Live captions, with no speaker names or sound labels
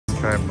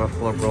try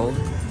Buffalo Gold.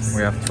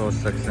 We have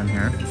 206 in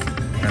here.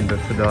 And to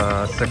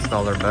the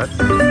 $6 bet.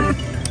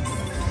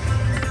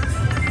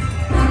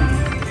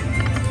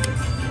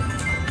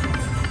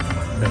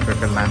 If we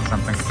can land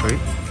something sweet.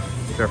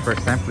 If it's your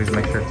first time, please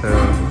make sure to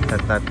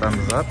hit that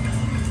thumbs up.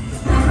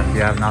 And if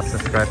you have not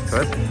subscribed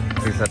to us,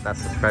 please hit that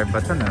subscribe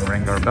button and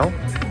ring our bell.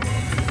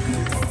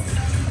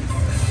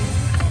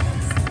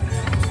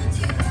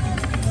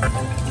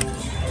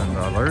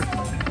 $10.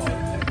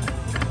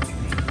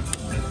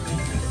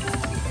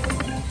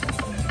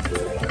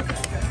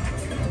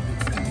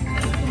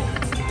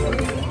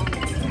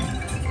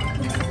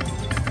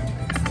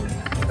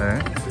 Okay,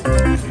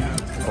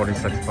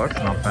 46 bucks,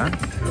 not bad.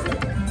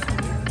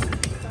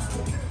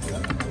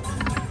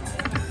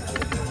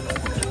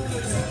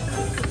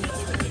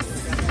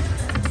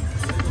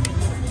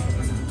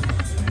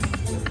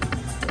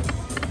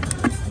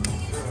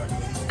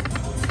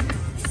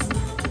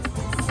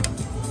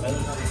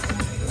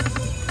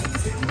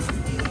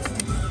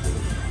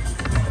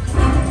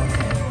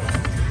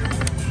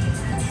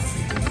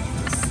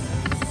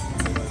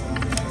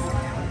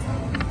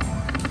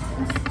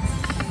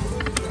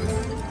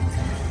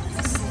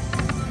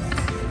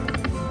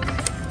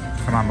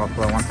 Come on,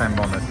 Buffalo, one-time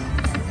bonus.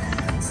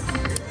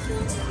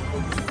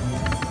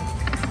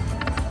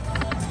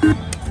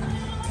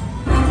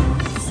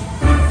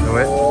 Do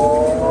it.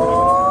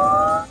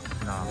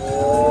 No.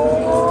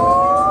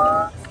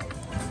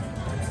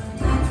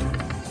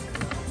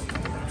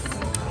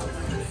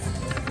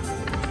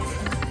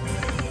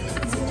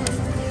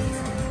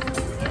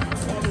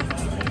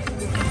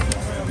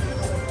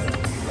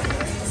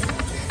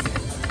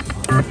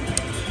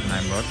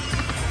 $9.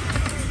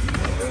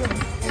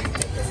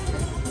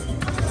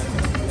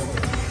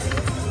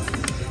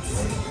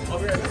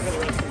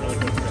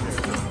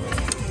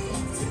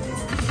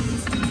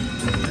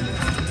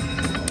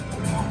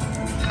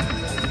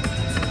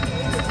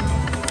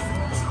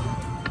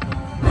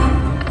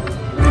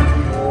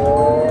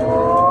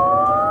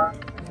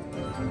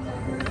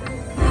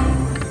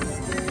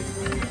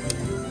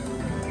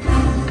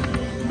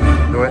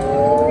 Do it.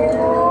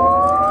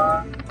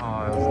 Oh,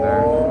 it was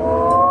there.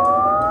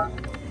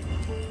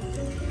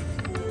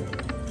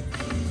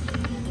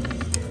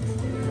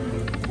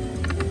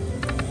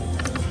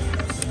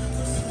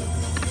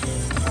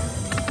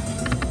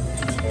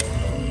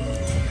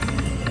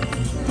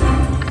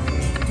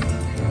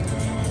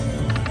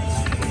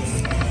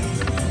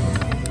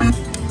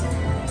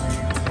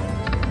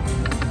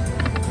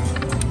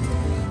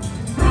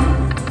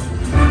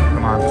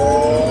 Come on.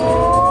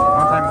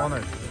 One-time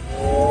bonus.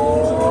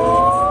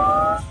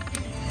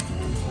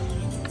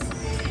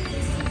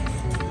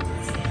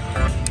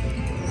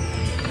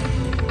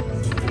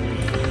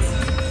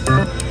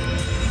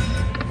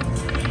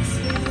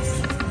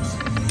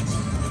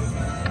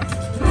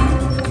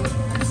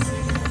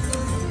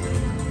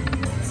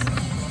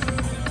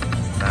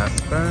 Last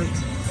spent.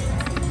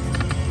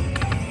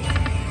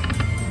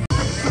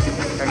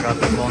 I got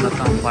the bonus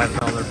on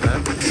 $5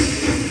 bet.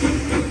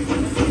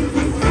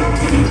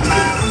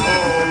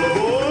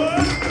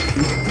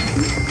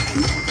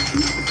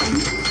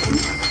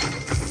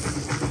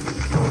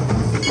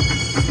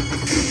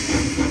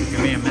 Give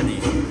me a mini.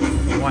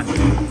 One.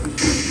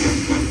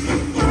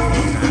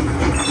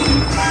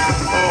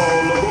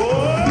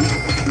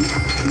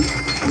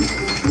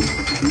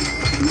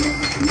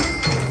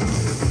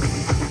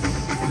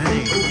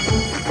 Mini.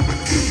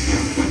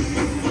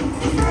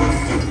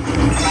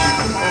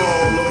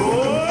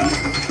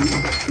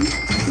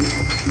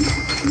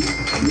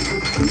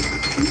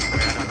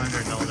 We're at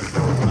 $100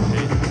 for the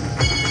machine.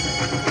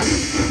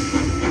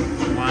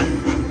 One.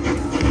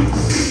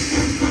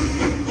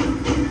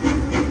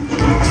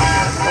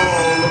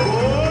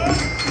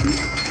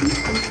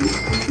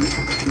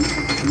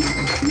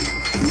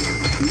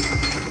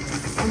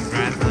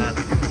 Grab that.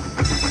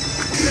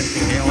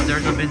 50K. Oh,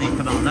 there's a mini.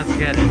 Come on, let's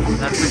get it.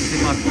 That's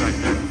 60 bucks right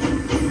there.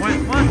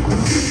 What?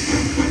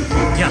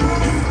 Yes.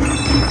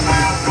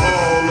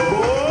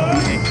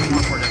 Need two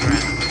more for the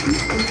grand.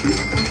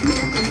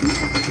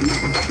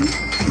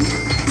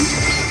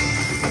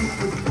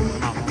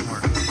 Come on, one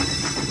more.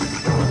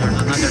 Oh, there's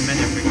another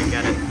mini if we can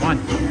get it. One.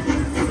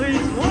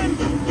 Please, one.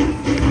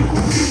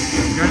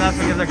 You're not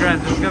to give the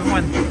grand. Just give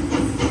one.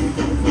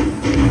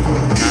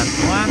 That's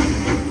one.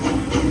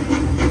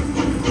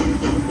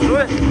 Do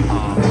it.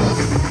 Oh,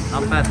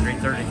 not bad.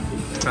 330.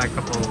 Try a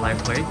couple of live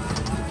play.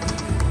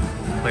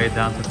 Play it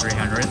down to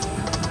 300.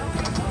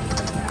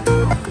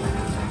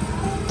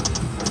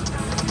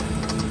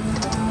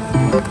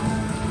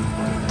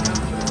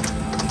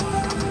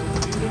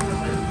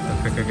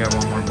 If we could get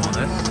one more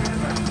bonus.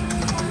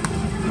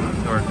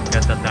 Or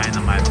get the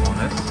dynamite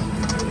bonus.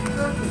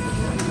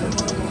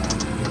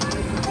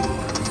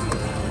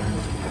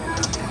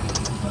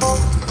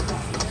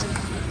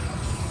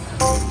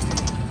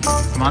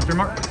 Come on, 3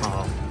 more.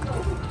 Oh.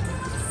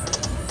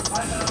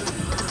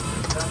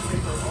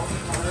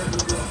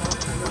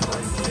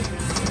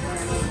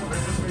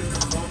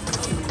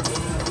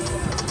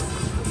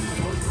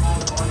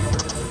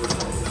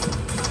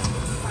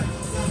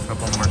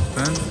 Couple more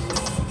spins.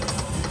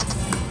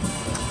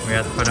 We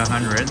had to put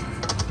 100.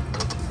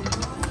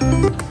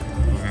 We're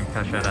gonna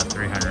cash out at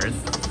 300.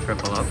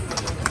 Triple up.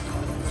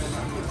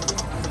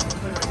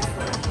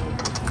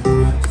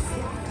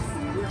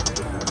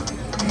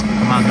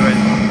 Come on, do it.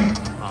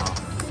 Oh,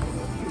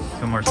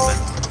 2 more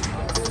spins.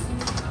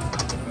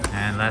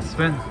 And last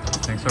spin.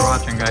 Thanks for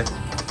watching, guys.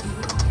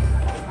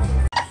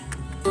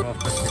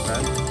 12.50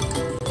 bet.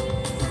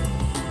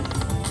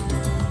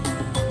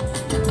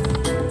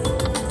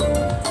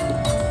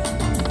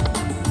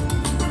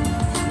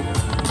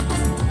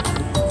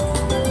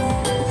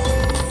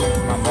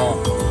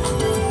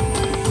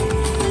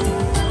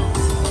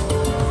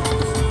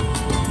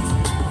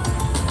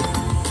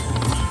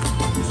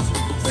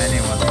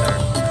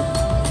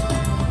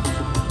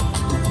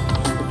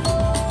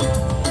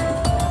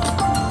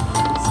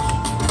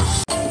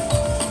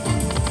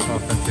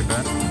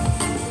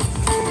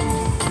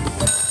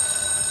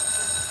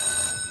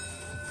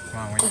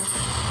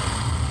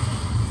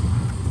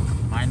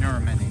 Minor or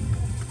mini?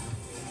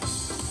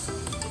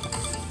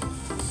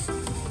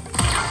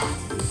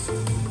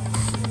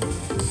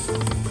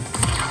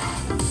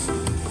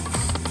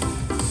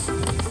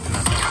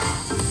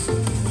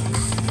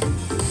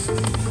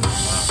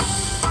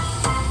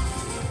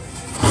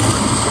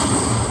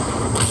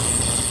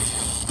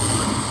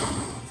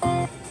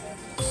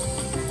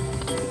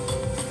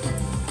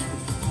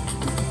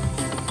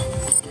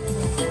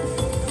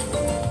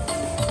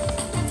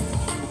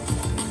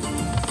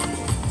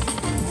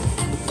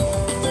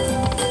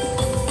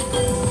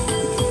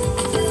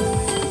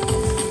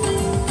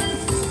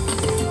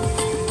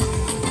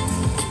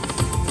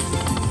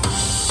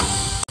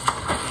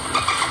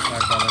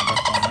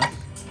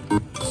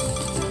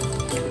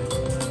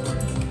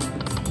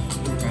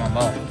 Come on,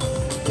 ball.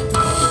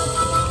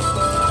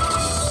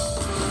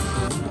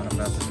 Not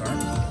about to start.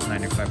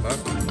 95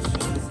 bucks.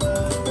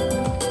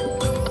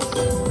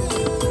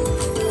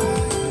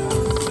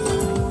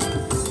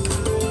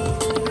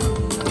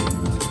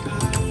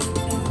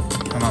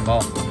 Come on,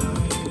 ball.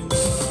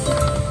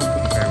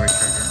 Fairway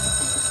trigger.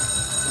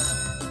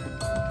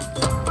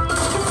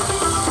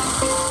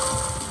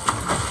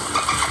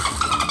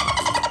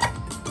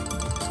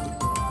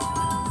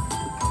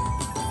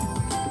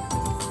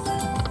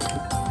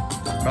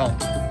 Ball.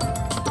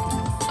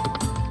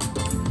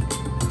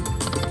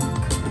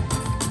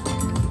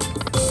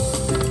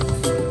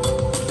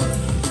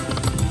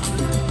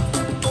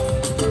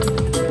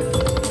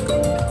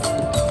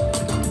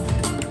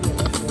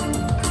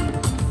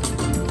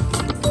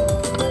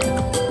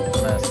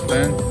 Last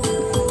spin.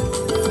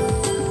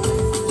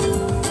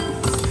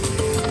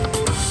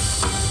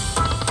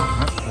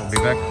 We'll be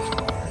back.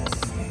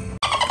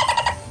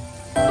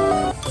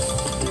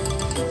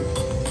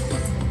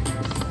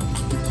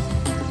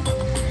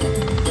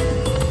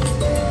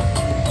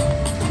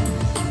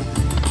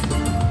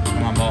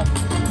 Come on, ball.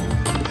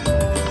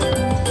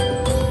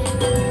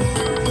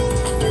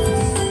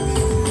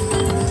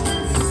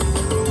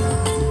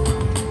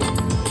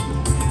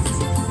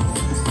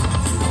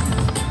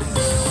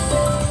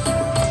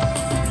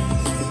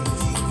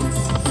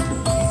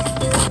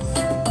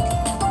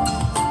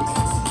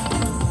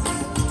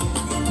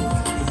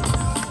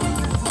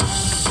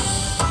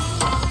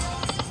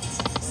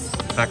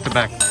 Back to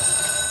back.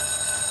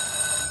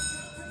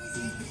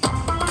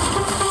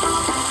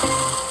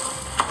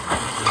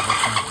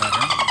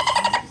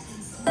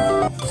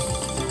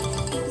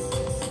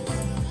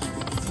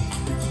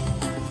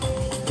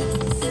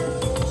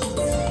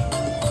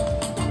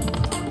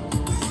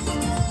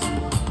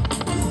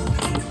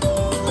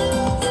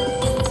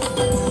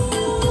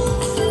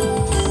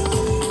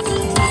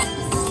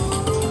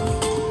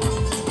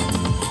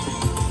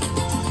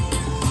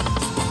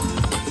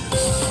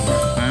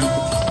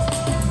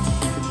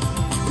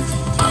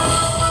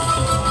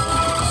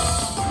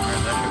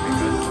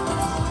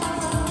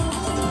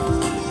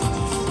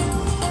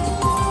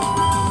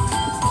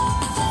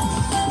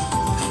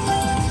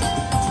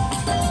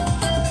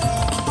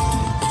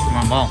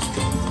 Ball.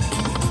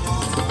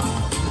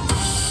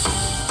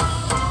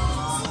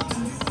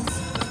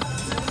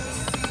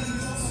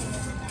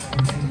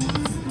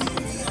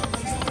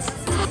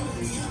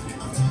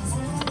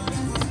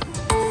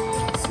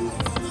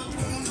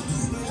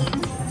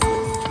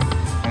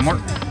 One more.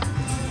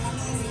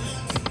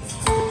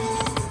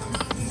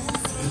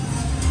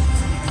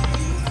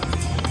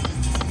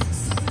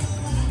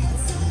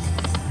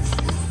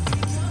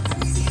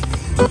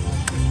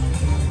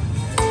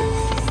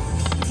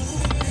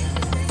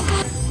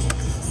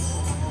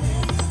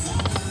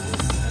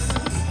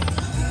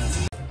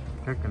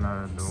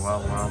 Gonna do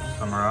wild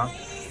summer off.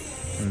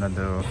 I'm gonna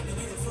do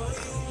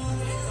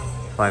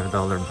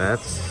 $5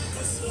 bets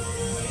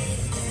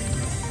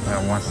at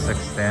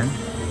 116.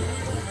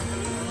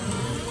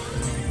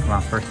 Come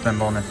on, first spin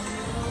bonus.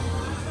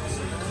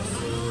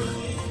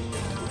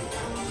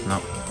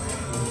 Nope.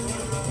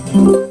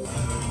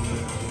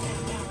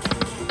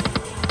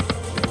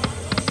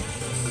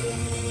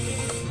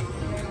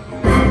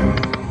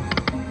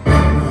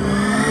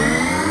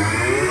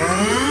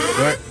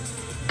 Do it.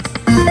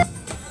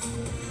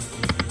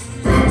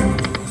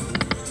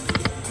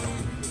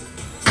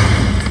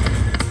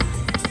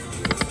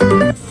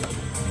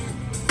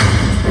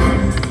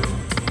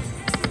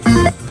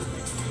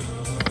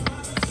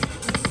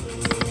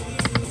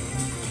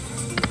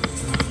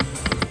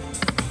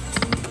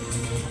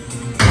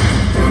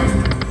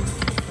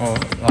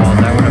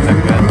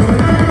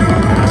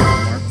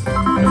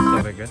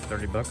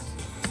 $30.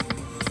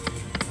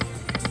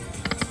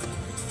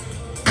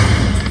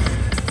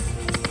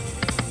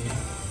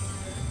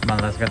 Come on,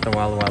 let's get the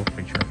wild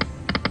feature.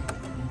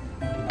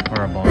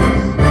 Or a bonus.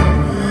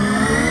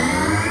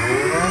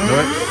 Do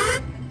it.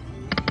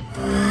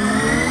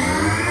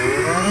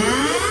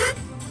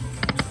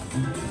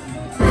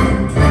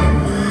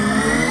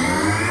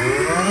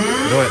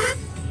 Do it.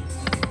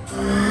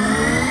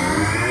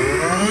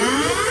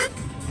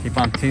 Keep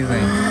on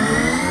teasing.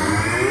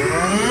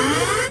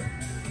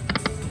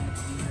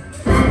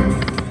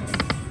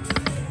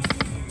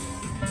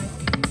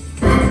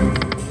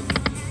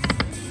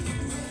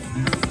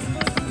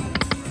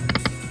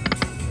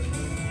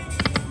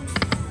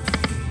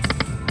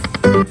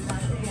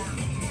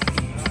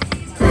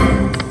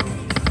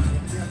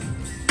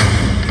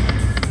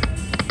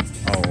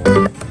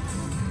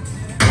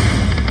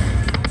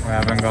 We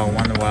haven't got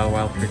one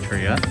wild creature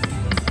yet.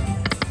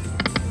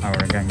 Oh,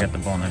 we're gonna get the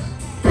bonus.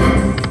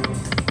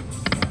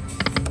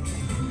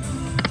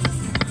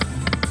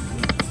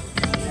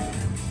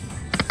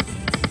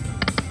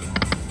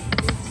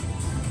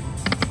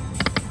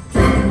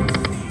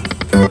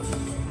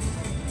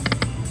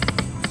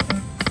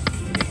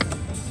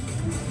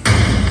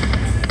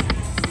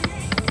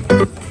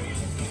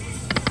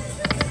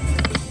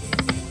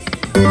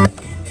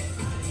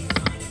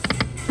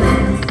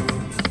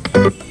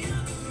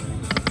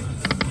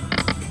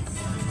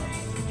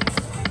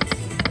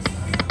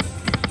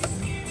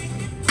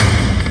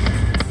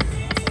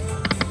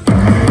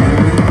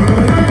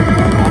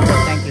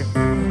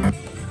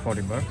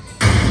 $40.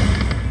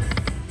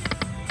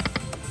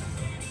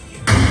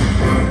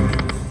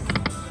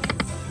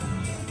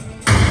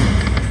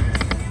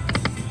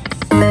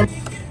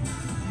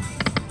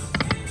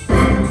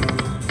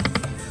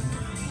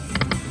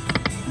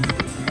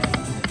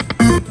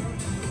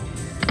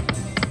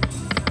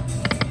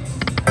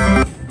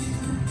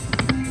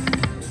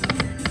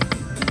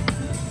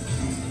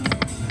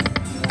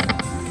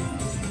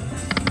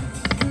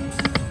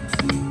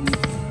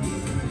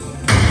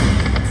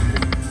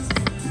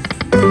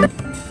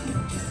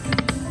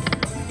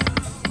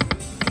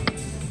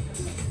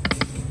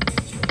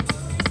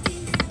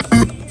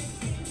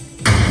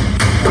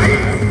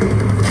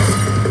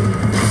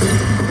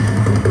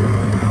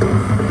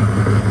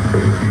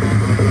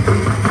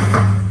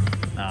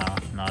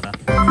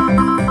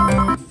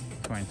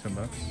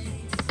 $22.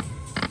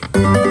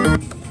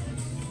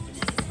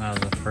 That was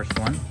the first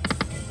one.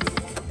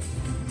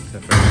 So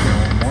if we can get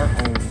one more.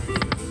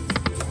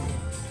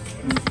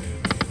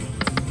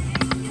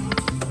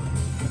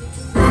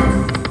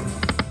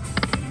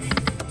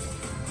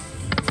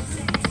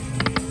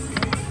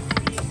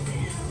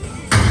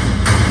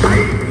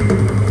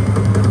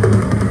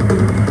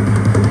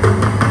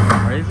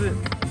 Raise it.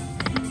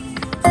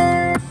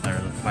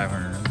 There's a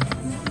 500.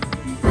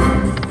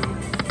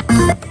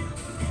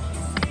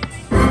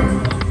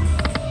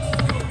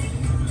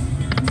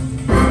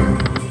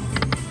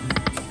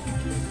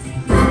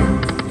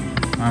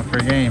 On for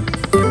games.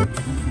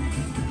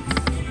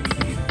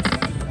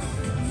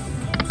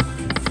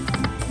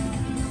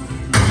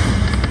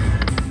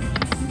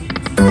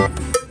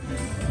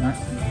 Alright,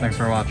 thanks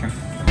for watching.